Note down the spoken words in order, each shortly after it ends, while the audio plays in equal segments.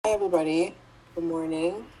everybody. Good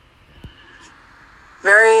morning.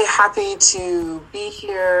 Very happy to be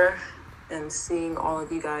here and seeing all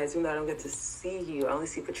of you guys. Even though I don't get to see you, I only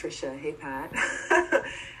see Patricia. Hey, Pat.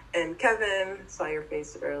 And Kevin, saw your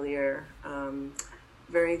face earlier.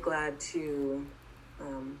 Very glad to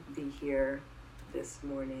be here this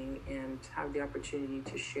morning and have the opportunity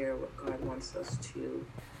to share what God wants us to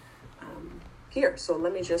hear. So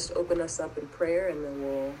let me just open us up in prayer, and then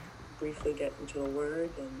we'll briefly get into the word,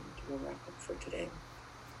 and we'll wrap up for today.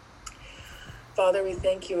 Father, we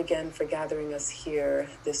thank you again for gathering us here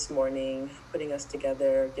this morning, putting us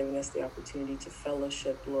together, giving us the opportunity to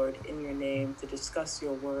fellowship, Lord, in your name, to discuss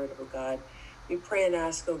your word, oh God. We pray and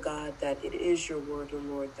ask, oh God, that it is your word, oh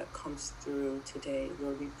Lord, that comes through today.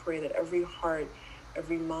 Lord, we pray that every heart,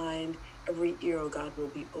 every mind, every ear, oh God, will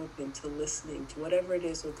be open to listening to whatever it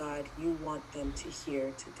is, oh God, you want them to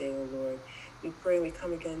hear today, oh Lord. We pray we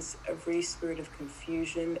come against every spirit of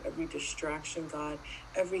confusion, every distraction, God,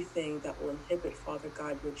 everything that will inhibit, Father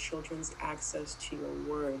God, your children's access to your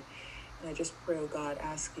word. And I just pray, oh God,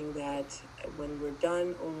 asking that when we're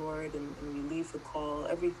done, oh Lord, and we leave the call,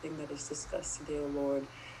 everything that is discussed today, oh Lord,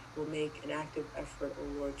 will make an active effort,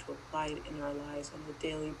 oh Lord, to apply it in our lives on a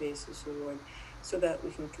daily basis, oh Lord, so that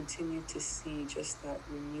we can continue to see just that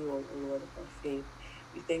renewal, oh Lord, of our faith.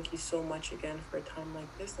 We thank you so much again for a time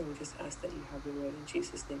like this, and we just ask that you have your way. In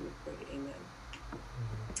Jesus' name we pray, amen.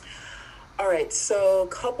 All right, so a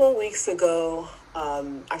couple weeks ago,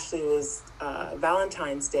 actually it was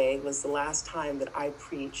Valentine's Day was the last time that I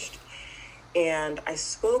preached. And I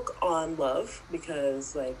spoke on love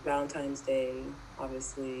because, like, Valentine's Day,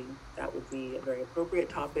 obviously that would be a very appropriate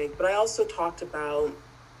topic. But I also talked about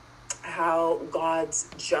how God's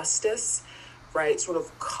justice, right, sort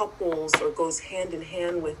of couples or goes hand in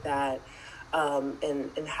hand with that,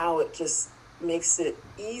 and how it just makes it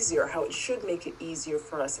easier, how it should make it easier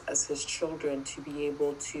for us as his children to be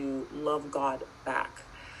able to love God back.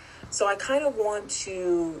 So I kind of want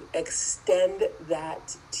to extend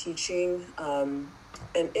that teaching. And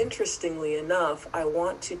interestingly enough, I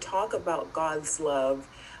want to talk about God's love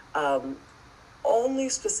only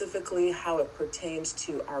specifically how it pertains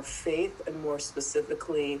to our faith, and more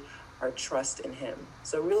specifically our trust in him.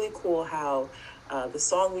 So really cool how the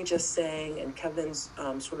song we just sang and Kevin's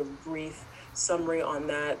sort of brief summary on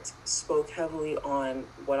that spoke heavily on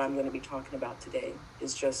what I'm going to be talking about today,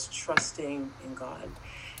 is just trusting in God.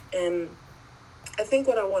 And I think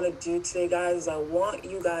what I want to do today, guys, is I want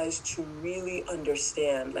you guys to really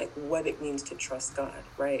understand, like, what it means to trust God,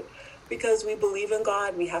 right? Because we believe in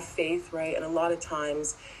God, we have faith, right? And a lot of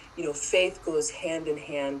times, you know, faith goes hand in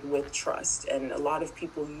hand with trust. And a lot of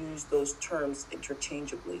people use those terms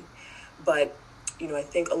interchangeably. But, you know, I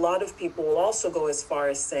think a lot of people will also go as far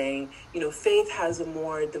as saying, you know, faith has a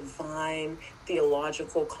more divine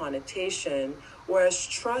theological connotation, whereas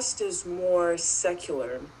trust is more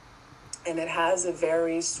secular. And it has a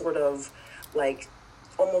very sort of like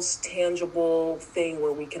almost tangible thing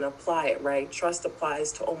where we can apply it, right? Trust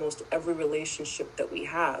applies to almost every relationship that we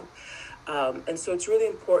have. And so it's really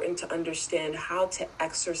important to understand how to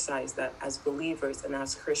exercise that as believers and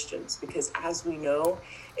as Christians, because as we know,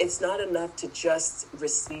 it's not enough to just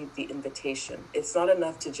receive the invitation. It's not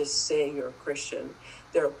enough to just say you're a Christian.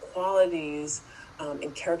 There are qualities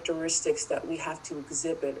and characteristics that we have to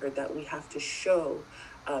exhibit, or that we have to show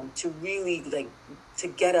to really, like, to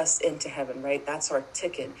get us into heaven, right? That's our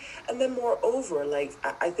ticket. And then moreover, like,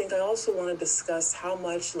 I think I also want to discuss how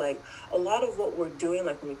much, like, a lot of what we're doing,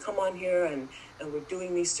 like when we come on here and we're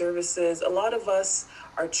doing these services, a lot of us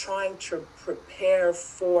are trying to prepare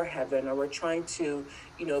for heaven, or we're trying to,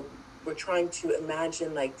 you know, we're trying to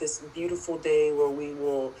imagine like this beautiful day where we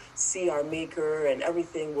will see our maker and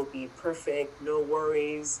everything will be perfect, no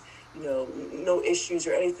worries, you know, no issues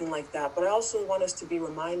or anything like that. But I also want us to be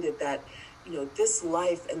reminded that, you know, this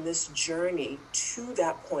life and this journey to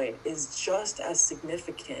that point is just as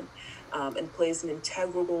significant and plays an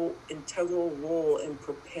integral role in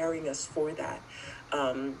preparing us for that.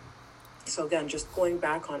 So again, just going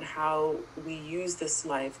back on how we use this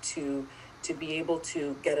life to be able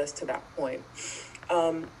to get us to that point.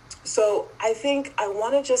 So I think I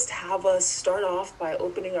want to just have us start off by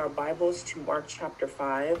opening our Bibles to Mark chapter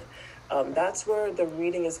 5. That's where the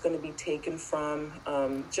reading is going to be taken from.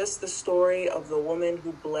 Just the story of the woman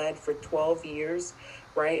who bled for 12 years,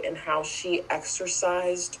 right? And how she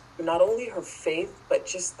exercised not only her faith, but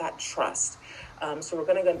just that trust. So we're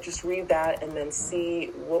going to just read that and then see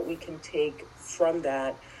what we can take from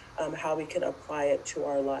that, how we can apply it to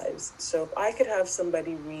our lives. So if I could have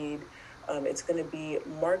somebody read, it's going to be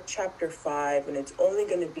Mark chapter 5, and it's only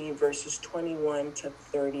going to be verses 21 to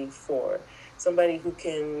 34. somebody who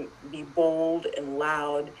can be bold and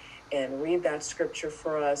loud and read that scripture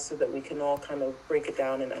for us so that we can all kind of break it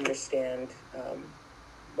down and understand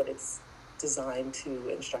what it's designed to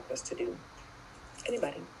instruct us to do.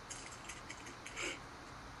 Anybody?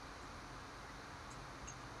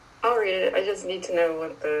 I'll read it. I just need to know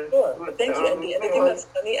what the... Sure. Thank you, Andy. And the thing that's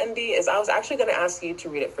funny, Andy, is I was actually going to ask you to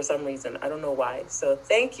read it for some reason. I don't know why. So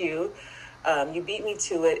thank you. You beat me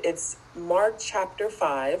to it. It's Mark chapter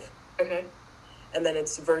 5. Okay. And then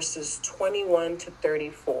it's verses 21 to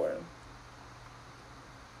 34.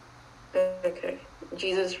 Okay.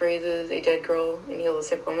 Jesus raises a dead girl and heals a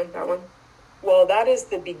sick woman. That one? Well, that is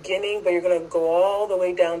the beginning, but you're going to go all the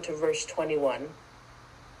way down to verse 21.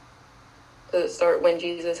 Does it start when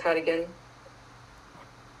Jesus had again?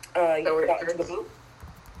 You got to the boat?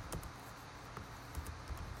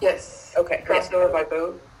 Yes. Okay. Crossed over by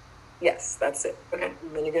boat? Yes, that's it. Okay.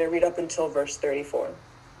 And then you're going to read up until verse 34.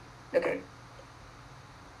 Okay.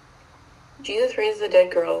 Jesus raised a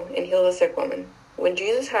dead girl and healed a sick woman. When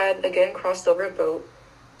Jesus had again crossed over a boat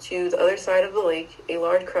to the other side of the lake, a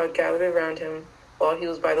large crowd gathered around him while he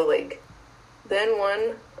was by the lake. Then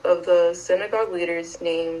one of the synagogue leaders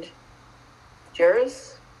named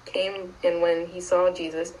Jairus came, and when he saw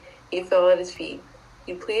Jesus, he fell at his feet.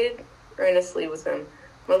 He pleaded earnestly with him,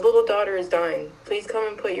 "My little daughter is dying. Please come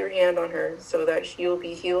and put your hand on her so that she will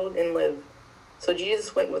be healed and live." So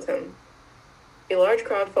Jesus went with him. A large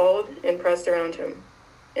crowd followed and pressed around him,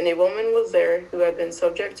 and a woman was there who had been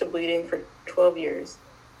subject to bleeding for 12 years.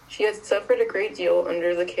 She had suffered a great deal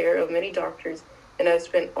under the care of many doctors and had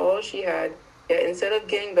spent all she had, yet instead of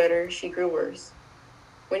getting better, she grew worse.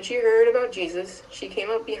 When she heard about Jesus, she came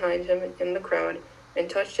up behind him in the crowd and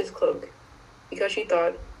touched his cloak, because she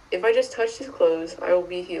thought, "If I just touch his clothes, I will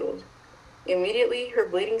be healed." Immediately her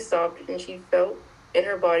bleeding stopped, and she felt in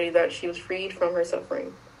her body that she was freed from her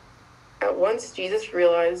suffering. At once Jesus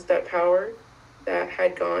realized that power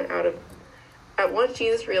had gone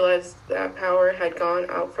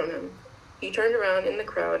out from him. He turned around in the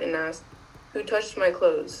crowd and asked, "Who touched my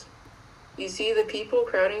clothes?" "You see the people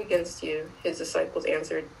crowding against you," his disciples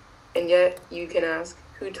answered, "and yet you can ask,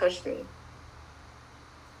 'Who touched me?'"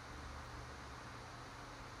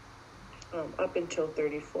 Up until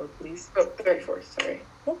 34, please. Oh, 34, sorry.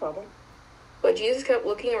 No problem. But Jesus kept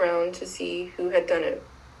looking around to see who had done it.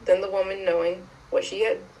 Then the woman, knowing what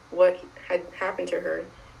had happened to her,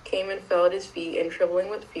 came and fell at his feet, and trembling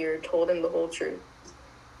with fear, told him the whole truth.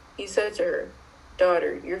 He said to her,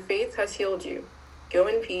 "Daughter, your faith has healed you. Go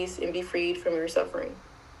in peace and be freed from your suffering."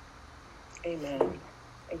 Amen.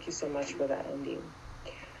 Thank you so much for that, Andy.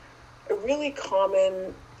 A really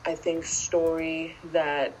common, I think, story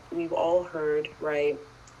that we've all heard, right?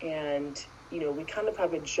 And, we kind of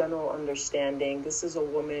have a general understanding. This is a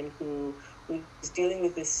woman who was dealing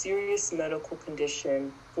with a serious medical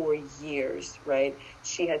condition for years, right?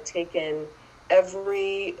 She had taken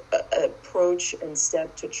every approach and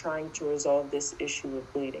step to trying to resolve this issue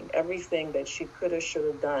of bleeding. Everything that she could have, should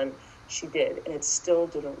have done, she did, and it still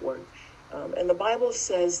didn't work. And the Bible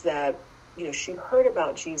says that, she heard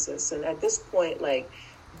about Jesus, and at this point,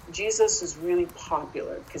 Jesus is really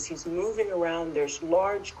popular because he's moving around. There's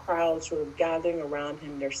large crowds sort of gathering around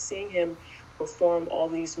him. They're seeing him perform all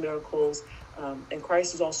these miracles. And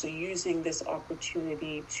Christ is also using this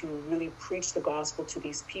opportunity to really preach the gospel to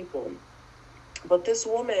these people. But this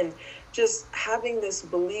woman just having this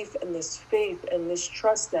belief and this faith and this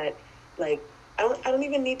trust that, I don't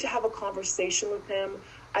even need to have a conversation with him.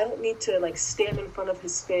 I don't need to stand in front of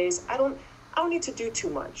his face. I don't need to do too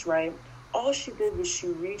much, right? All she did was she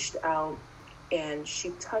reached out and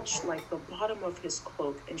she touched the bottom of his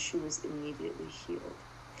cloak, and she was immediately healed.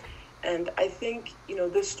 And I think,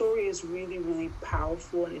 this story is really, really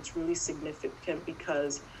powerful, and it's really significant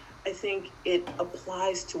because I think it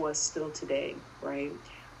applies to us still today, right?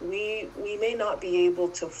 We may not be able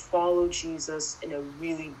to follow Jesus in a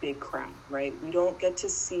really big crowd, right? We don't get to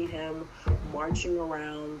see him marching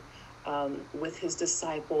around with his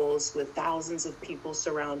disciples, with thousands of people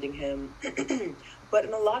surrounding him. But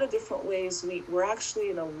in a lot of different ways, we're actually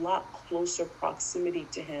in a lot closer proximity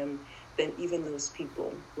to him than even those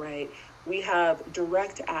people, right? We have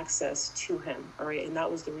direct access to him, all right? And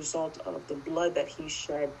that was the result of the blood that he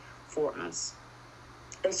shed for us.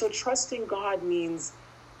 And so trusting God means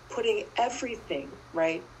putting everything,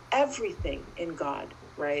 right? Everything in God,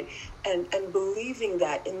 right? And believing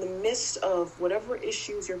that in the midst of whatever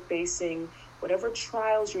issues you're facing, whatever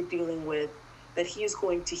trials you're dealing with, that he is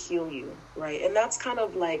going to heal you, right? And that's kind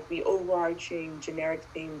of the overarching generic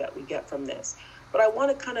theme that we get from this. But I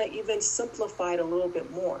want to kind of even simplify it a little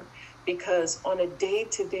bit more, because on a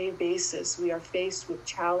day-to-day basis, we are faced with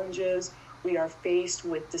challenges, We are faced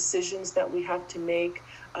with decisions that we have to make.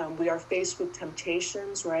 We are faced with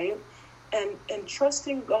temptations, right? And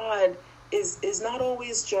trusting God is not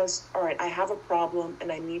always just, all right, I have a problem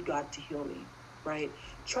and I need God to heal me, right?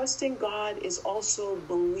 Trusting God is also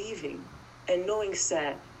believing and knowing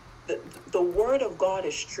that the word of God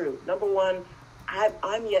is true. Number one,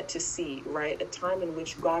 I'm yet to see, right, a time in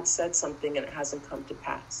which God said something and it hasn't come to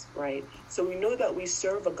pass, right? So we know that we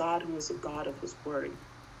serve a God who is a God of his word.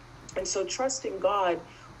 And so trusting God,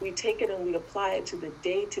 we take it and we apply it to the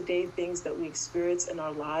day-to-day things that we experience in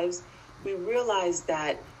our lives. We realize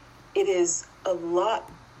that it is a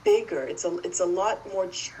lot bigger. It's a lot more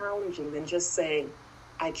challenging than just saying,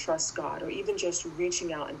 I trust God, or even just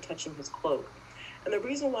reaching out and touching his cloak. And the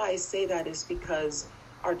reason why I say that is because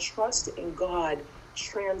our trust in God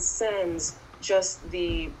transcends just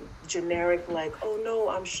the generic, like, oh no,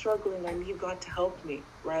 I'm struggling, I need God to help me,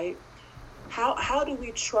 right? How do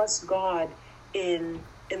we trust God in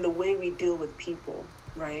the way we deal with people,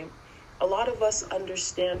 right? A lot of us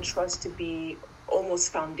understand trust to be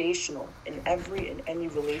almost foundational in every and any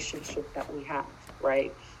relationship that we have,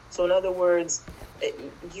 right? So in other words,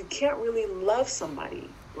 you can't really love somebody,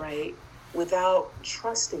 right, without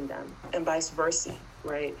trusting them, and vice versa,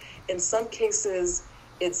 right? In some cases,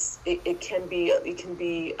 it can be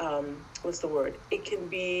what's the word? It can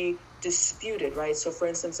be disputed, right? So for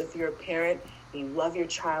instance, if you're a parent, you love your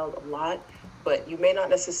child a lot, but you may not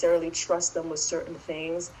necessarily trust them with certain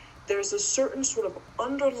things, there's a certain sort of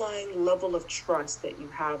underlying level of trust that you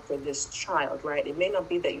have for this child, right? It may not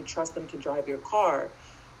be that you trust them to drive your car,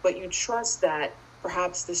 but you trust that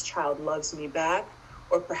perhaps this child loves me back,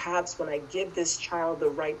 or perhaps when I give this child the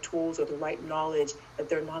right tools or the right knowledge, that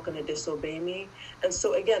they're not going to disobey me. And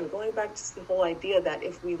so again, going back to the whole idea that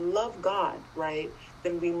if we love God, right,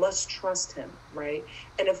 then we must trust him, right?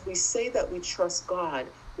 And if we say that we trust God,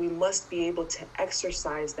 we must be able to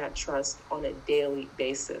exercise that trust on a daily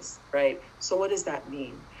basis, right? So what does that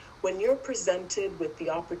mean? When you're presented with the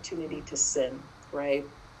opportunity to sin, right,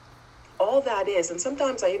 all that is, and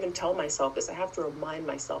sometimes I even tell myself this, I have to remind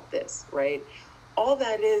myself this, right? All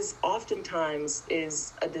that is oftentimes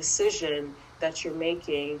is a decision that you're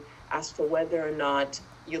making as to whether or not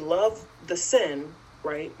you love the sin,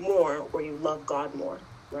 right, more, or you love God more,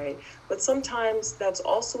 right? But sometimes that's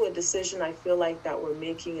also a decision I feel like that we're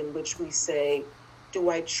making in which we say, do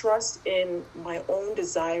I trust in my own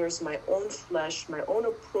desires, my own flesh, my own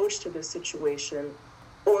approach to the situation,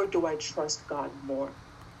 or do I trust God more,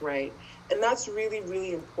 right? And that's really,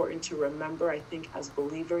 really important to remember, I think, as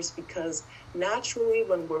believers, because naturally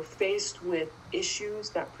when we're faced with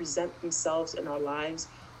issues that present themselves in our lives,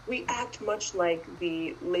 we act much like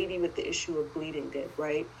the lady with the issue of bleeding did,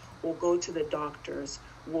 right? We'll go to the doctors,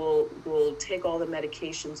 we'll take all the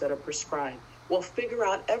medications that are prescribed. We'll figure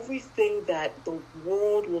out everything that the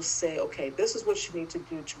world will say, okay, this is what you need to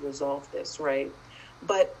do to resolve this, right?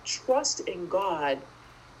 But trust in God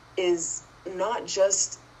is not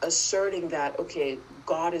just asserting that, okay,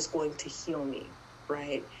 God is going to heal me,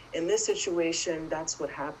 right? In this situation, that's what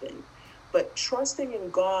happened. But trusting in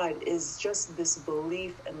God is just this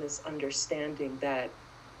belief and this understanding that,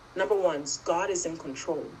 number one, God is in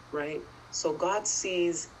control, right? So God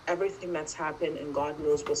sees everything that's happened and God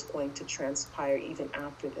knows what's going to transpire even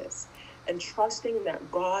after this. And trusting that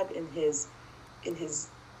God in his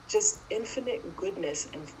just infinite goodness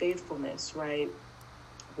and faithfulness, right,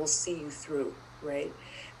 will see you through, right?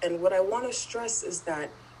 And what I want to stress is that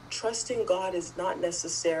trusting God is not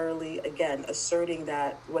necessarily, again, asserting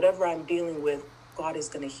that whatever I'm dealing with, God is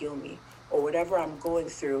going to heal me, or whatever I'm going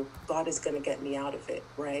through, God is going to get me out of it,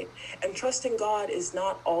 right? And trusting God is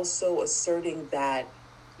not also asserting that,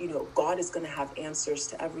 God is going to have answers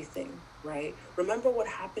to everything, right? Remember what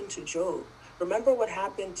happened to Job. Remember what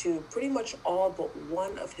happened to pretty much all but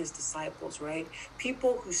one of his disciples, right?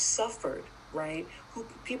 People who suffered, right?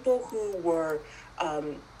 People who were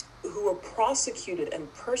prosecuted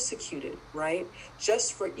and persecuted, right?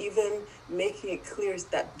 Just for even making it clear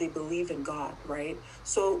that they believe in God, right?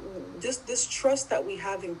 So this trust that we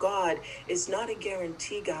have in God is not a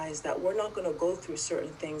guarantee, guys, that we're not going to go through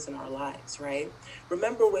certain things in our lives, right?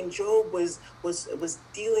 Remember when Job was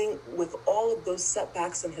dealing with all of those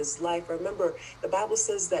setbacks in his life. Remember, the Bible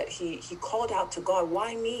says that he called out to God,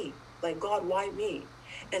 why me? Like, God, why me?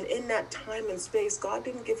 And in that time and space, God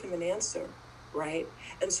didn't give him an answer, right?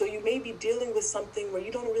 And so you may be dealing with something where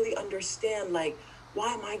you don't really understand, like,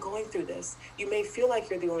 why am I going through this? You may feel like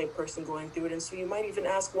you're the only person going through it. And so you might even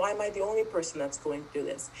ask, why am I the only person that's going through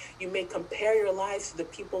this? You may compare your lives to the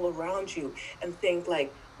people around you and think,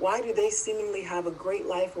 like, why do they seemingly have a great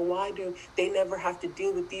life? Or why do they never have to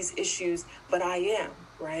deal with these issues, but I am,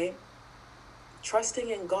 right? Trusting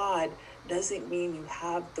in God doesn't mean you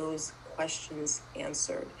have those questions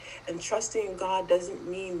answered. And trusting in God doesn't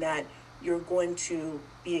mean that you're going to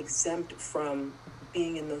be exempt from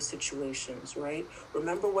being in those situations, right?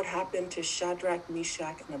 Remember what happened to Shadrach,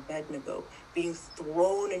 Meshach, and Abednego, being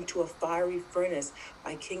thrown into a fiery furnace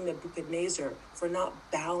by King Nebuchadnezzar for not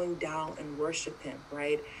bowing down and worship him,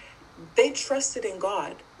 right? They trusted in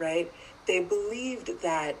God, right? They believed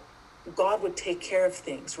that God would take care of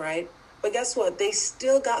things, right? But guess what? They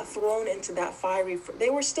still got thrown into that they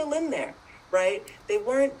were still in there, right? They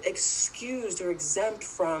weren't excused or exempt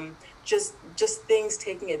from just things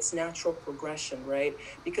taking its natural progression, right?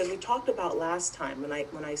 Because we talked about last time when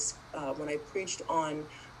I preached on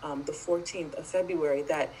the 14th of February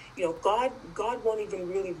that God won't even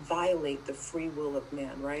really violate the free will of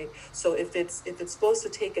man, right? So if it's supposed to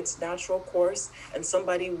take its natural course and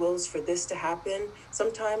somebody wills for this to happen,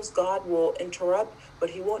 sometimes God will interrupt, but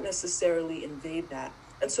he won't necessarily invade that.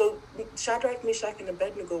 And so Shadrach, Meshach, and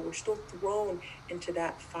Abednego were still thrown into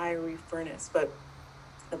that fiery furnace, but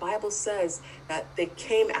the Bible says that they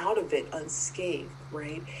came out of it unscathed,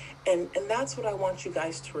 right? And that's what I want you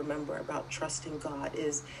guys to remember about trusting God,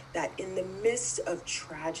 is that in the midst of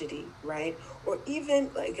tragedy, right? Or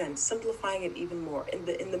even, again, simplifying it even more, in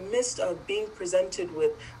the midst of being presented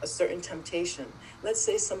with a certain temptation, let's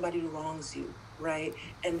say somebody wrongs you, right?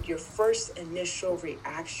 And your first initial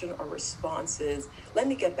reaction or response is, let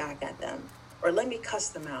me get back at them, or let me cuss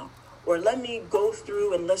them out, or let me go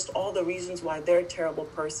through and list all the reasons why they're a terrible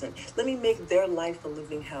person. Let me make their life a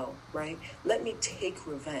living hell, right? Let me take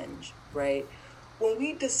revenge, right? When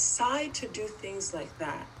we decide to do things like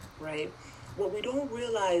that, right, what we don't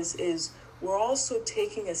realize is we're also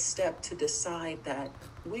taking a step to decide that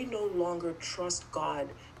we no longer trust God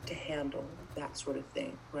to handle that sort of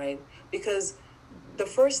thing, right? Because the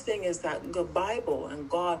first thing is that the Bible and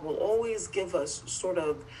God will always give us sort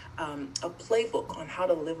of a playbook on how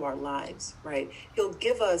to live our lives, right? He'll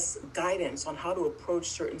give us guidance on how to approach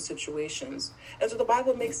certain situations. And so the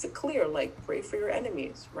Bible makes it clear, like, pray for your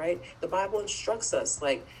enemies, right? The Bible instructs us,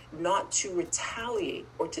 like, not to retaliate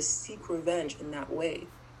or to seek revenge in that way,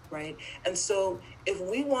 right? And so if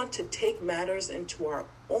we want to take matters into our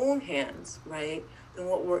own hands, right, then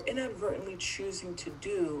what we're inadvertently choosing to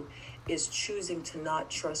do is choosing to not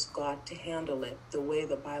trust God to handle it the way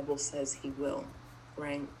the Bible says he will,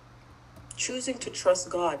 right? Choosing to trust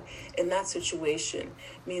God in that situation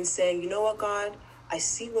means saying, you know what, God, I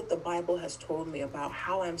see what the Bible has told me about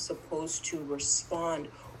how I'm supposed to respond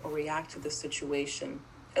or react to the situation.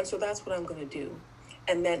 And so that's what I'm going to do.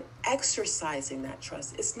 And then exercising that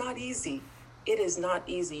trust. It's not easy. It is not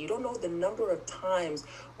easy. You don't know the number of times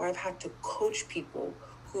where I've had to coach people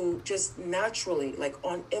who just naturally, like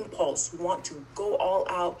on impulse, want to go all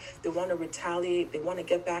out. They want to retaliate. They want to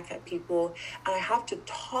get back at people. And I have to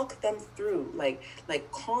talk them through, like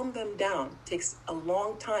calm them down. It takes a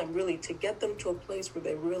long time, really, to get them to a place where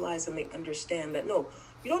they realize and they understand that, no,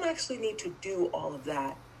 you don't actually need to do all of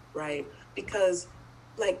that, right? Because,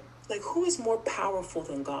 like who is more powerful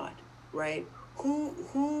than God, right?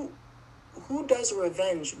 Who does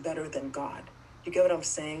revenge better than God? You get what I'm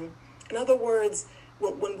saying? In other words,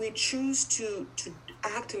 when we choose to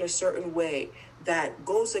act in a certain way that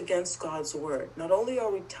goes against God's word, not only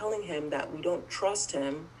are we telling him that we don't trust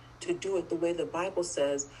him to do it the way the Bible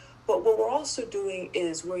says, but what we're also doing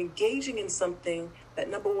is we're engaging in something that,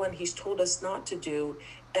 number one, he's told us not to do,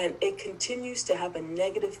 and it continues to have a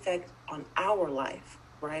negative effect on our life,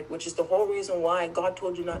 right? Which is the whole reason why God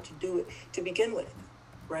told you not to do it to begin with,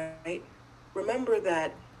 right? Remember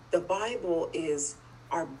that the Bible is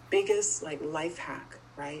our biggest life hack,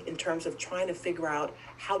 right? In terms of trying to figure out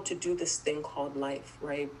how to do this thing called life,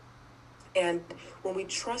 right? And when we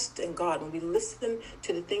trust in God, when we listen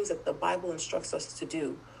to the things that the Bible instructs us to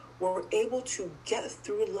do, we're able to get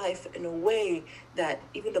through life in a way that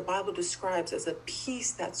even the Bible describes as a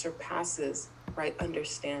peace that surpasses, right,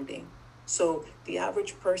 understanding. So the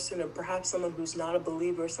average person, or perhaps someone who's not a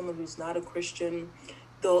believer, someone who's not a Christian,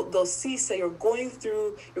 they'll say you're going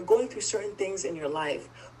through certain things in your life,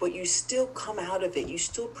 but you still come out of it. You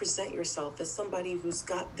still present yourself as somebody who's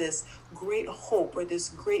got this great hope or this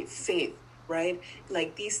great faith, right?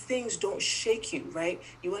 Like, these things don't shake you, right?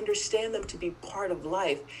 You understand them to be part of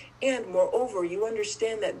life. And moreover, you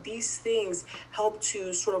understand that these things help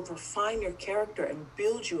to sort of refine your character and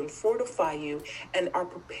build you and fortify you and are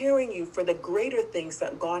preparing you for the greater things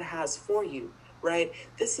that God has for you, right?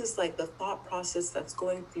 This is like the thought process that's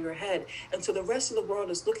going through your head. And so the rest of the world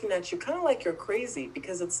is looking at you kind of like you're crazy,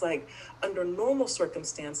 because it's like, under normal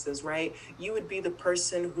circumstances, right, you would be the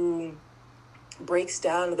person who breaks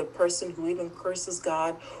down, or the person who even curses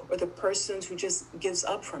God, or the person who just gives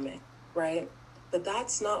up from it, right? But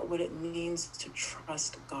that's not what it means to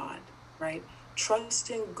trust God, right?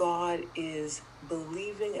 Trusting God is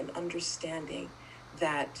believing and understanding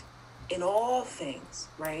that in all things,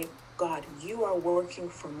 right, God, you are working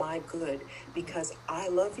for my good because I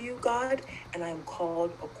love you, God, and I am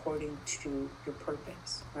called according to your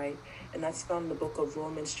purpose, right? And that's found in the book of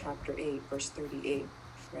Romans chapter 8, verse 38,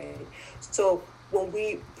 right? So when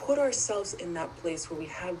we put ourselves in that place where we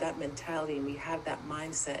have that mentality and we have that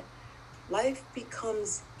mindset, life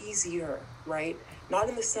becomes easier, right? Not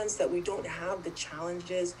in the sense that we don't have the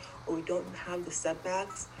challenges or we don't have the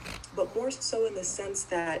setbacks, but more so in the sense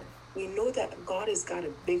that we know that God has got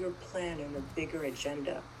a bigger plan and a bigger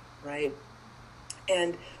agenda, right?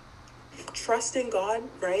 And trusting God,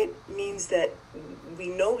 right, means that we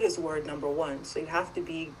know his word, number one. So you have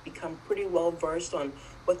to become pretty well versed on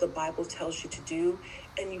what the Bible tells you to do,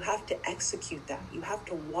 and you have to execute that. You have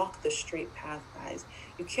to walk the straight path, guys.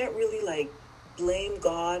 You can't really blame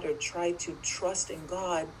God or try to trust in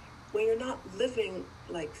God when you're not living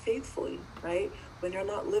faithfully, right? When you're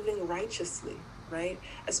not living righteously, right?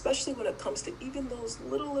 Especially when it comes to even those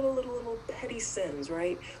little petty sins,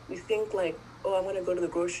 right? We think oh, I'm going to go to the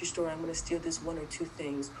grocery store, I'm going to steal this one or two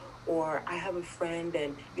things, or I have a friend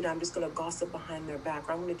and, I'm just going to gossip behind their back,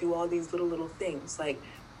 or I'm going to do all these little things.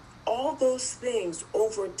 All those things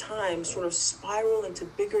over time sort of spiral into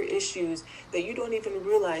bigger issues that you don't even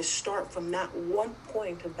realize start from that one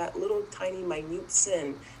point of that little tiny minute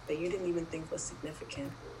sin that you didn't even think was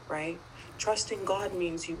significant, right? Trusting God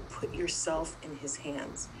means you put yourself in his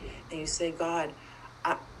hands and you say, God,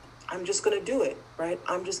 I'm just going to do it, right?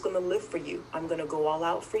 I'm just going to live for you. I'm going to go all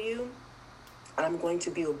out for you. And I'm going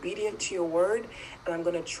to be obedient to your word. And I'm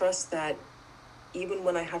going to trust that even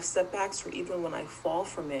when I have setbacks or even when I fall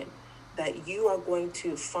from it, that you are going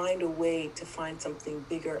to find a way to find something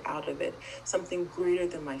bigger out of it, something greater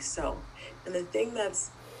than myself. And the thing that's,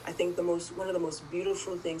 I think, one of the most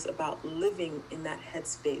beautiful things about living in that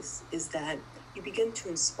headspace is that you begin to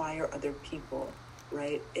inspire other people,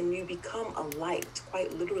 right? And you become a light,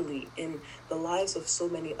 quite literally, in the lives of so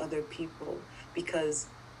many other people. Because,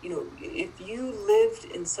 if you lived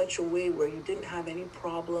in such a way where you didn't have any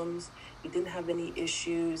problems, you didn't have any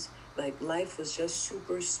issues, life was just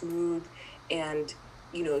super smooth, and,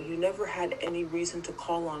 you never had any reason to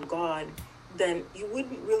call on God, then you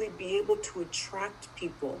wouldn't really be able to attract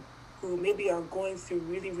people who maybe are going through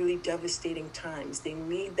really, really devastating times. They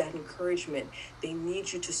need that encouragement. They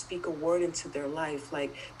need you to speak a word into their life.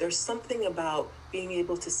 There's something about being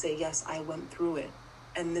able to say, yes, I went through it,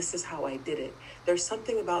 and this is how I did it. There's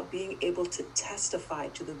something about being able to testify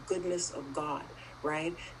to the goodness of God,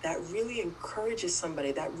 right? That really encourages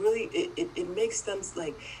somebody. That really, it makes them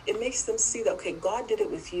see that, okay, God did it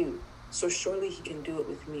with you, so surely he can do it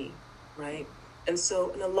with me, right? And so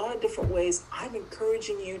in a lot of different ways, I'm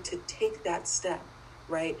encouraging you to take that step,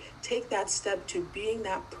 right? Take that step to being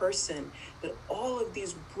that person that all of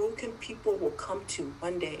these broken people will come to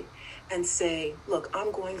one day and say, look,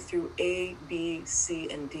 I'm going through A, B, C,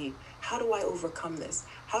 and D. How do I overcome this?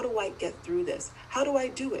 How do I get through this? How do I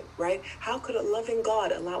do it, right? How could a loving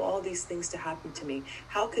God allow all these things to happen to me?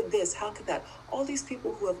 How could this? How could that? All these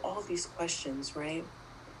people who have all these questions, right?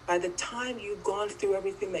 By the time you've gone through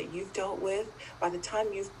everything that you've dealt with, by the time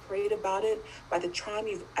you've prayed about it, by the time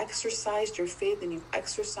you've exercised your faith and you've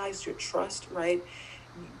exercised your trust, right?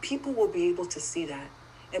 People will be able to see that,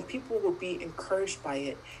 and people will be encouraged by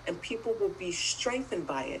it, and people will be strengthened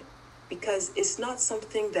by it, because it's not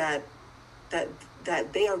something that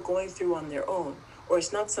they are going through on their own, or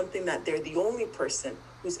it's not something that they're the only person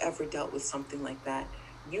who's ever dealt with something like that.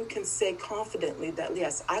 You can say confidently that,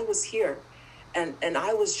 yes, I was here. And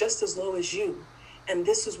I was just as low as you. And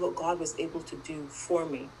this is what God was able to do for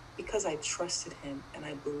me because I trusted him and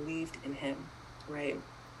I believed in him, right?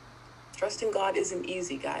 Trusting God isn't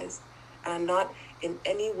easy, guys. And I'm not in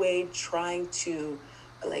any way trying to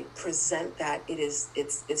present that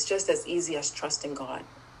it's just as easy as trusting God.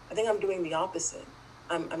 I think I'm doing the opposite.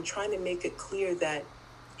 I'm trying to make it clear that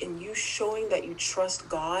in you showing that you trust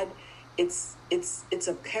God, it's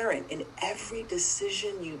apparent in every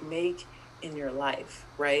decision you make in your life,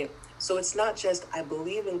 right? So it's not just, I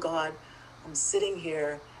believe in God, I'm sitting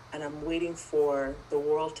here and I'm waiting for the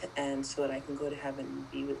world to end so that I can go to heaven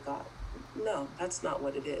and be with God. No, that's not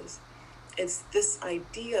what it is. It's this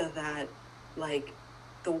idea that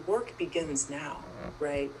the work begins now,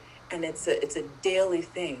 right? And it's a daily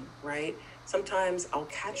thing, right? Sometimes I'll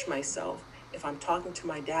catch myself. If I'm talking to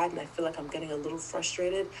my dad and I feel like I'm getting a little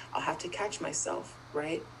frustrated, I'll have to catch myself,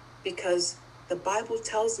 right? Because The Bible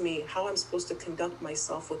tells me how I'm supposed to conduct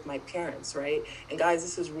myself with my parents, right? And guys,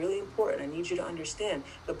 this is really important. I need you to understand.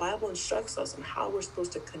 The Bible instructs us on how we're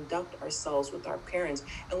supposed to conduct ourselves with our parents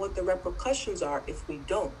and what the repercussions are if we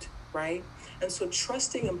don't, right? And so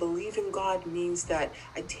trusting and believing God means that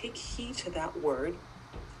I take heed to that word,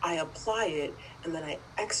 I apply it, and then I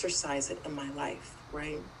exercise it in my life,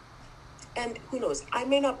 right? And who knows, I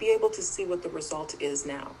may not be able to see what the result is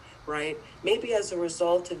now, right? Maybe as a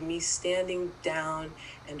result of me standing down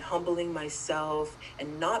and humbling myself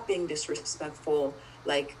and not being disrespectful,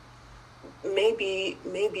 like maybe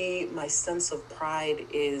my sense of pride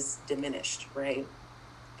is diminished, right?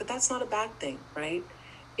 But that's not a bad thing, right?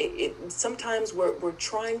 Sometimes we're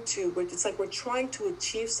trying to, it's like we're trying to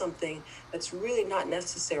achieve something that's really not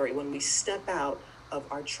necessary when we step out of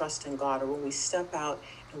our trust in God, or when we step out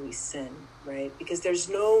and we sin, right? Because there's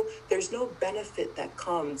no benefit that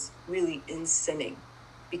comes really in sinning,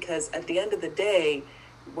 because at the end of the day,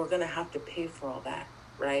 we're going to have to pay for all that,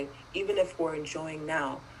 right? Even if we're enjoying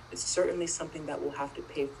now, it's certainly something that we'll have to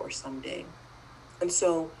pay for someday. And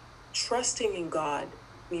so trusting in God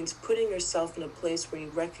means putting yourself in a place where you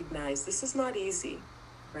recognize this is not easy,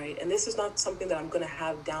 right? And this is not something that I'm going to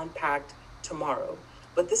have down packed tomorrow,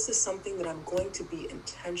 but this is something that I'm going to be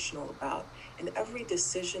intentional about in every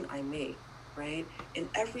decision I make, right? In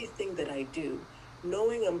everything that I do,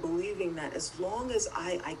 knowing and believing that as long as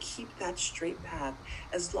I keep that straight path,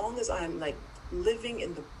 as long as I'm like living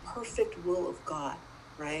in the perfect will of God,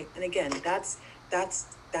 right? And again, that's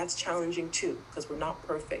challenging too, because we're not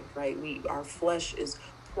perfect, right? Our flesh is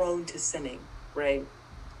prone to sinning, right?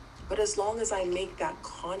 But as long as I make that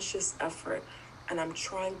conscious effort and I'm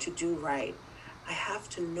trying to do right, I have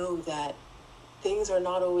to know that things are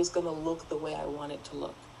not always going to look the way I want it to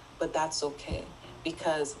look. But that's okay,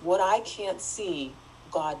 because what I can't see,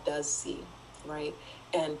 God does see, right?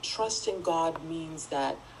 And trusting God means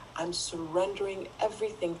that I'm surrendering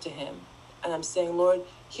everything to Him. And I'm saying, Lord,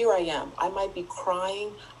 here I am. I might be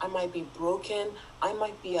crying. I might be broken. I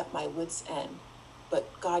might be at my wit's end.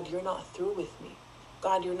 But God, you're not through with me.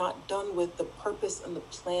 God, you're not done with the purpose and the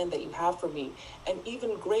plan that you have for me. And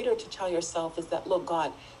even greater to tell yourself is that, look,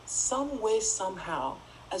 God, some way, somehow,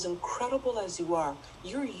 as incredible as you are,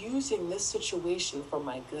 you're using this situation for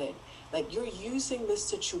my good. Like, you're using this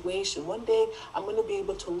situation. One day, I'm going to be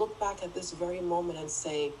able to look back at this very moment and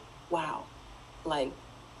say, wow, like,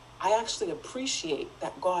 I actually appreciate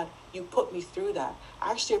that, God, you put me through that. I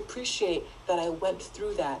actually appreciate that I went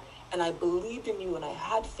through that. And I believed in you, and I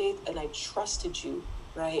had faith, and I trusted you,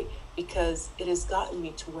 right? Because it has gotten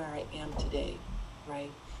me to where I am today, right?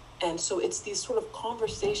 And so it's these sort of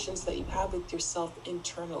conversations that you have with yourself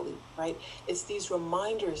internally, right? It's these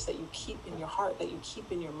reminders that you keep in your heart, that you keep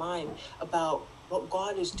in your mind about what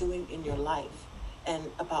God is doing in your life and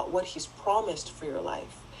about what He's promised for your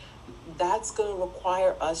life. That's going to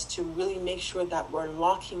require us to really make sure that we're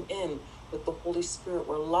locking in with the Holy Spirit.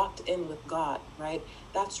 We're locked in with God, right?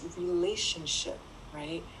 That's relationship,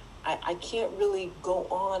 right? I can't really go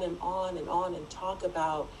on and on and on and talk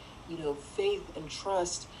about, faith and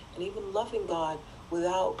trust and even loving God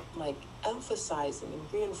without like emphasizing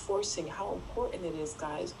and reinforcing how important it is,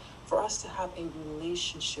 guys, for us to have a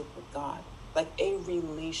relationship with God, like a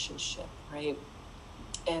relationship, right?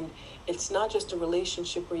 And it's not just a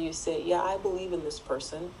relationship where you say, yeah, I believe in this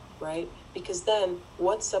person, right? Because then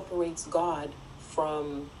what separates God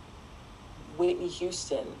from Whitney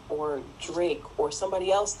Houston or Drake or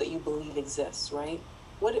somebody else that you believe exists, right?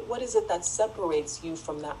 What is it that separates you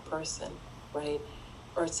from that person, right?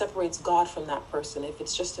 Or it separates God from that person if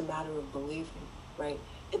it's just a matter of believing, right?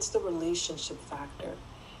 It's the relationship factor.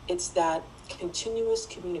 It's that continuous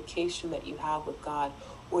communication that you have with God,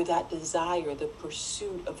 or that desire, the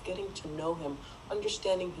pursuit of getting to know Him,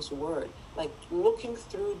 understanding His word, like looking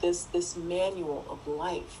through this manual of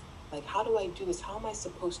life. Like, how do I do this? How am I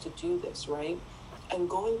supposed to do this, right? And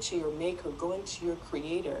going to your maker, going to your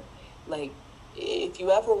creator. Like, if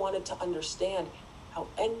you ever wanted to understand how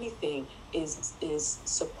anything is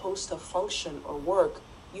supposed to function or work,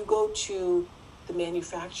 you go to the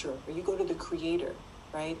manufacturer, or you go to the creator,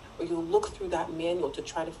 right? Or you'll look through that manual to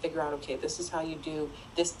try to figure out, okay, this is how you do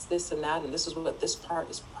this and that, and this is what this part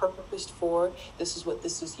is purposed for, this is what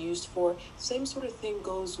this is used for. Same sort of thing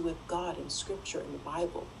goes with God and Scripture and the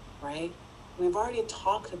Bible, right? We've already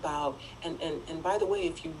talked about, and by the way,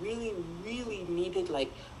 if you really, really needed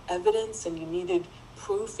like evidence and you needed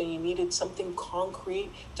proof and you needed something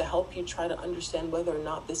concrete to help you try to understand whether or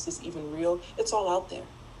not this is even real, it's all out there,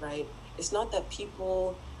 right? It's not that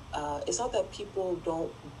people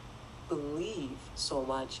don't believe so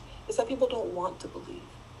much. It's that people don't want to believe,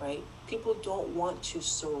 right? People don't want to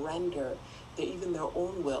surrender even their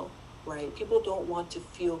own will, right? People don't want to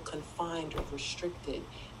feel confined or restricted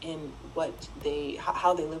in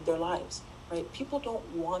how they live their lives, right? People don't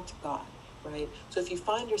want God, right? So if you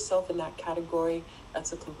find yourself in that category,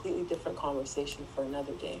 that's a completely different conversation for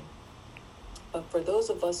another day. But for those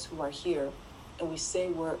of us who are here and we say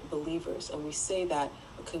we're believers and we say that,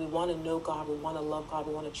 okay, we want to know God, we want to love God,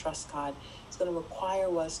 we want to trust God, it's going to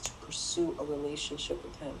require us to pursue a relationship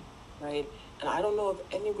with him, right? And I don't know of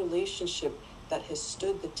any relationship that has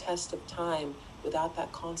stood the test of time without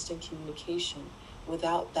that constant communication,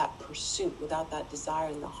 without that pursuit, without that desire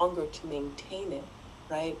and the hunger to maintain it,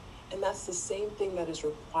 right? And that's the same thing that is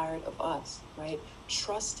required of us, right?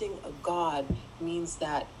 Trusting a God means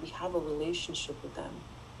that we have a relationship with them,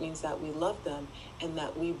 means that we love them, and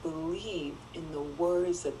that we believe in the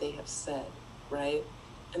words that they have said, right?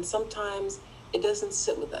 And sometimes it doesn't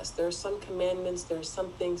sit with us. There are some commandments, there are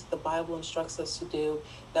some things the Bible instructs us to do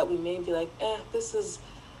that we may be like, this is,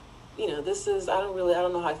 I don't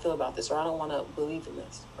know how I feel about this, or I don't want to believe in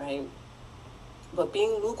this, right? But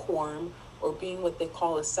being lukewarm, or being what they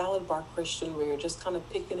call a salad bar Christian, where you're just kind of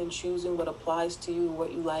picking and choosing what applies to you,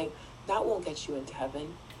 what you like, that won't get you into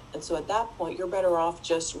heaven. And so at that point, you're better off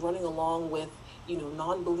just running along with,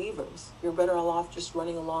 non-believers. You're better off just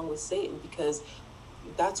running along with Satan, because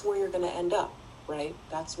that's where you're going to end up, right?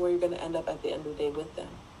 That's where you're going to end up at the end of the day with them,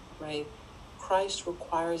 right? Christ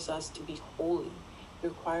requires us to be holy. He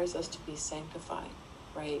requires us to be sanctified,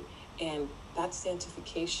 right? And that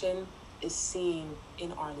sanctification is seen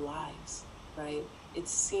in our lives, right?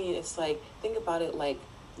 It's like, think about it like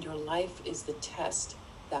your life is the test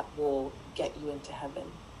that will get you into heaven,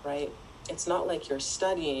 right? It's not like you're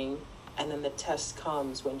studying and then the test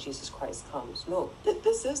comes when Jesus Christ comes. No,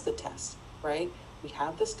 this is the test, right? We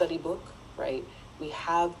have the study book, right? We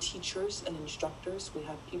have teachers and instructors. We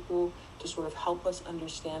have people to sort of help us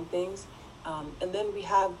understand things. And then we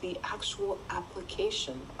have the actual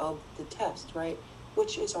application of the test, right?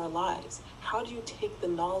 Which is our lives. How do you take the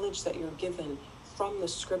knowledge that you're given from the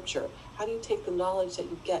scripture? How do you take the knowledge that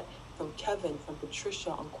you get from Kevin, from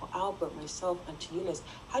Patricia, Uncle Albert, myself, and to Eunice?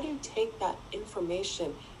 How do you take that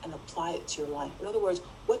information and apply it to your life? In other words,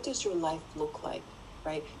 what does your life look like,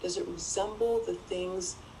 right? Does it resemble the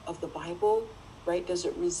things of the Bible, right? Does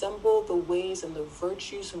it resemble the ways and the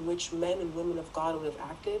virtues in which men and women of God would have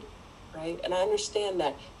acted, right? And I understand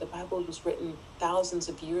that the Bible was written thousands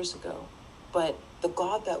of years ago, but the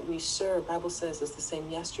God that we serve, Bible says, is the same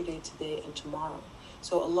yesterday, today, and tomorrow.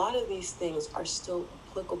 So a lot of these things are still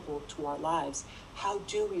applicable to our lives. How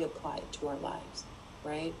do we apply it to our lives,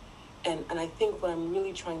 right? And I think what I'm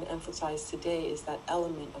really trying to emphasize today is that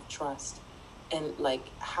element of trust, and like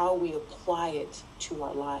how we apply it to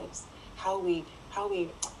our lives, how we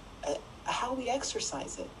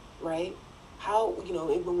exercise it, right? How,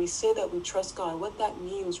 when we say that we trust God, what that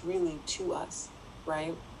means really to us,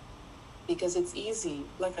 right? Because it's easy,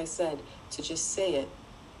 like I said, to just say it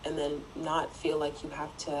and then not feel like you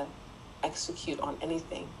have to execute on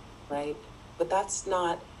anything, right? But that's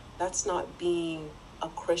not being a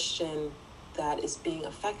Christian that is being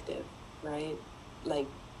effective, right? Like,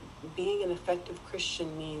 being an effective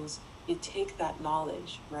Christian means you take that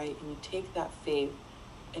knowledge, right? And you take that faith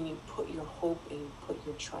and you put your hope and you put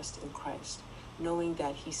your trust in Christ, knowing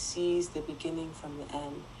that he sees the beginning from the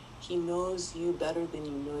end. He knows you better than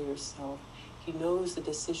you know yourself. He knows the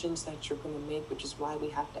decisions that you're going to make, which is why we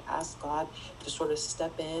have to ask God to sort of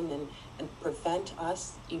step in and prevent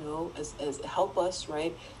us, as help us,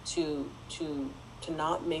 right, to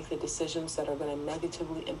not make the decisions that are going to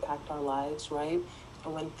negatively impact our lives, right?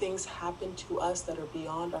 And when things happen to us that are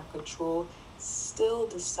beyond our control, still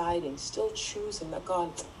deciding, still choosing that,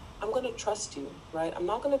 God, I'm going to trust you, right? I'm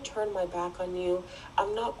not going to turn my back on you.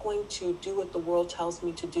 I'm not going to do what the world tells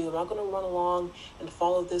me to do. I'm not going to run along and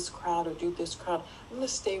follow this crowd or do this crowd. I'm going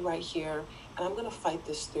to stay right here and I'm going to fight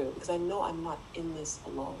this through, because I know I'm not in this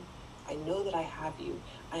alone. I know that I have you.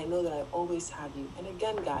 I know that I always have you. And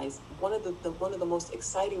again, guys, one of the most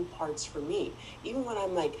exciting parts for me, even when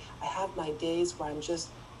I'm like, I have my days where I'm just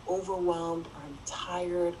overwhelmed, or I'm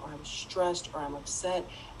tired, or I'm stressed, or I'm upset,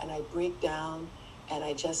 and I break down, and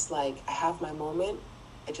I just I have my moment,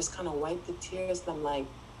 I just kind of wipe the tears, and I'm like,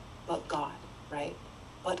 but God, right?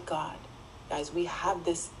 But God. Guys, we have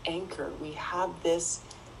this anchor. We have this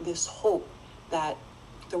hope that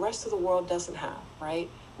the rest of the world doesn't have, right?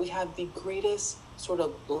 We have the greatest sort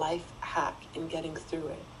of life hack in getting through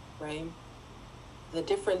it, right? The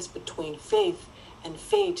difference between faith and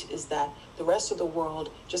fate is that the rest of the world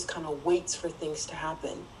just kind of waits for things to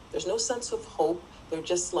happen. There's no sense of hope. They're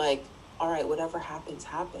just like, all right, whatever happens,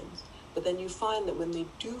 happens. But then you find that when they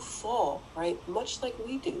do fall, right, much like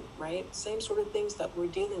we do, right, same sort of things that we're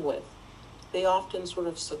dealing with, they often sort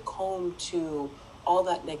of succumb to all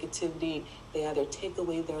that negativity. They either take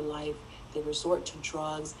away their life, they resort to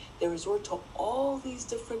drugs, they resort to all these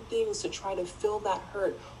different things to try to fill that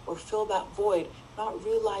hurt or fill that void, not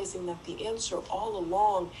realizing that the answer all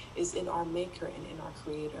along is in our Maker and in our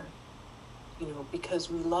Creator, because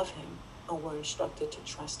we love Him and we're instructed to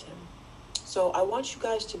trust Him. So I want you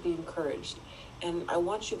guys to be encouraged, and I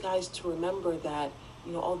want you guys to remember that,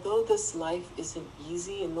 although this life isn't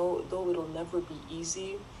easy, and though it'll never be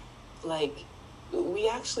easy, like, we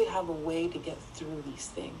actually have a way to get through these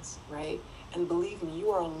things, right? And believe me,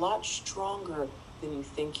 you are a lot stronger than you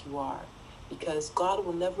think you are, because God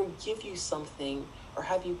will never give you something or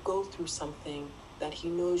have you go through something that He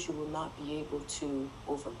knows you will not be able to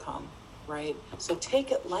overcome, right? So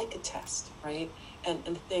take it like a test, right?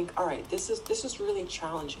 And think, all right, this is really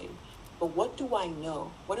challenging, but what do I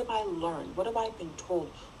know? What have I learned? What have I been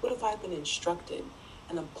told? What have I been instructed?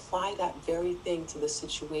 And apply that very thing to the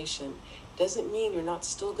situation. Doesn't mean you're not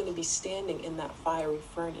still going to be standing in that fiery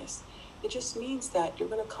furnace. It just means that you're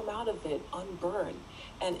going to come out of it unburned.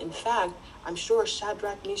 And in fact, I'm sure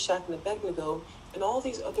Shadrach, Meshach, and Abednego, and all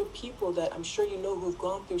these other people that I'm sure who've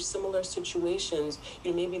gone through similar situations,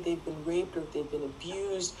 maybe they've been raped or they've been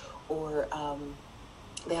abused, or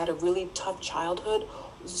they had a really tough childhood.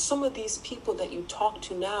 Some of these people that you talk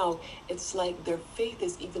to now, it's like their faith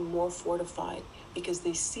is even more fortified because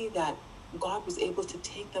they see that God was able to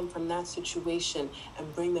take them from that situation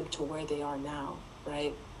and bring them to where they are now,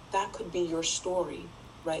 right? That could be your story,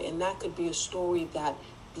 right? And that could be a story that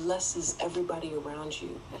blesses everybody around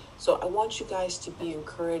you. So I want you guys to be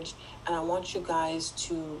encouraged, and I want you guys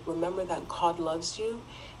to remember that God loves you,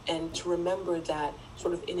 and to remember that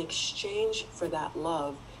sort of in exchange for that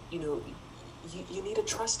love, you need to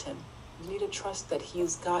trust Him. You need to trust that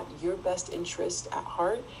He's got your best interest at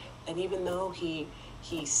heart. And even though He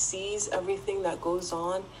sees everything that goes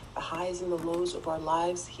on, the highs and the lows of our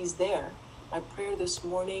lives, He's there. My prayer this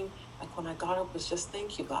morning, like when I got up, was just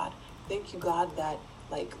thank you, God. Thank you, God, that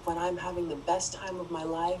like when I'm having the best time of my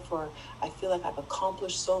life, or I feel like I've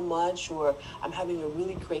accomplished so much, or I'm having a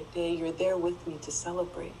really great day, you're there with me to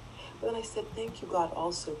celebrate. But then I said, thank you, God,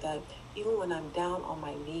 also that even when I'm down on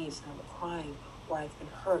my knees and I'm crying, or I've been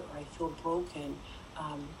hurt, or I feel broken,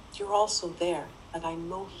 you're also there. Like I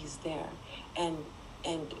know He's there.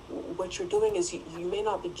 And what you're doing is you may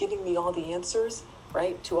not be giving me all the answers,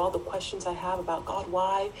 right, to all the questions I have about God,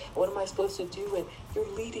 why, what am I supposed to do? And you're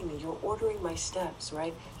leading me, you're ordering my steps,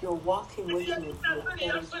 right? You're walking with me,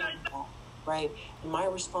 right? And my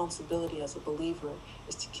responsibility as a believer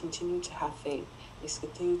is to continue to have faith, is to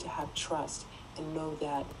continue to have trust, and know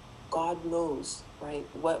that God knows, right,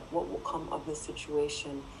 what will come of this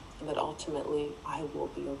situation, and that ultimately I will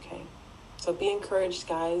be okay. So be encouraged,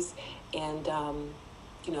 guys, and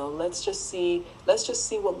let's just see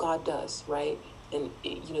what God does, right? And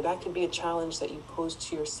that could be a challenge that you pose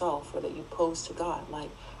to yourself, or that you pose to God. Like,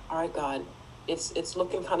 all right, God, it's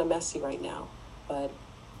looking kind of messy right now, but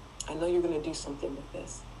I know you're going to do something with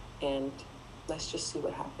this, and let's just see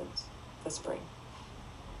what happens. Let's pray.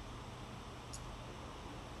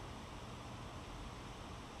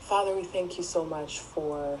 Father, we thank you so much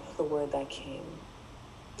for the word that came.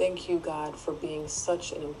 Thank you, God, for being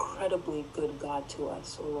such an incredibly good God to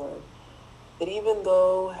us, oh Lord. That even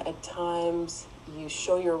though at times you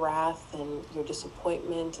show your wrath and your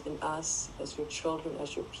disappointment in us as your children,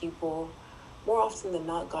 as your people, more often than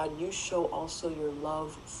not, God, you show also your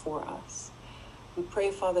love for us. We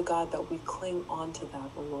pray, Father God, that we cling on to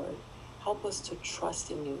that, oh Lord. Help us to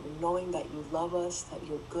trust in you, knowing that you love us, that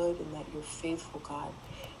you're good, and that you're faithful, God.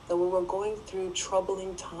 That when we're going through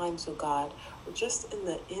troubling times, oh God, or just in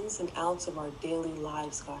the ins and outs of our daily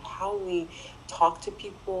lives, God, how we talk to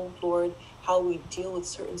people, Lord, how we deal with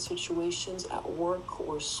certain situations at work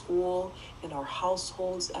or school, in our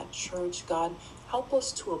households, at church, God, help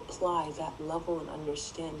us to apply that level and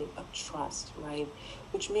understanding of trust, right?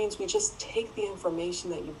 Which means we just take the information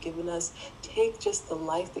that you've given us, take just the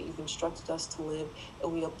life that you've instructed us to live,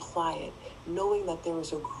 and we apply it, knowing that there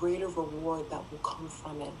is a greater reward that will come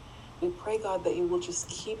from it. We pray, God, that you will just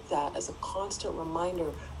keep that as a constant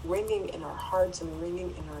reminder, ringing in our hearts and ringing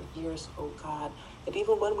in our ears, oh God, that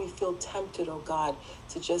even when we feel tempted, oh God,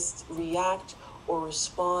 to just react or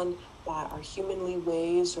respond by our humanly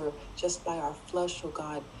ways or just by our flesh, oh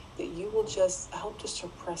God, that you will just help to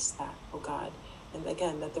suppress that, oh God. And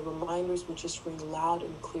again, that the reminders will just ring loud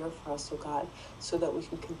and clear for us, oh God, so that we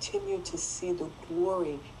can continue to see the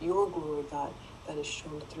glory, your glory, God, that is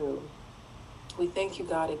shown through. We thank you,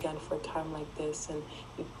 God, again for a time like this, and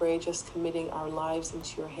we pray just committing our lives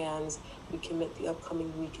into your hands. We commit the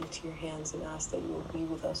upcoming week into your hands and ask that you will be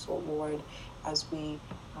with us, O Lord, as we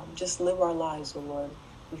just live our lives, O Lord.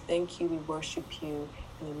 We thank you, we worship you.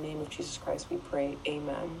 In the name of Jesus Christ we pray,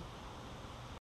 amen.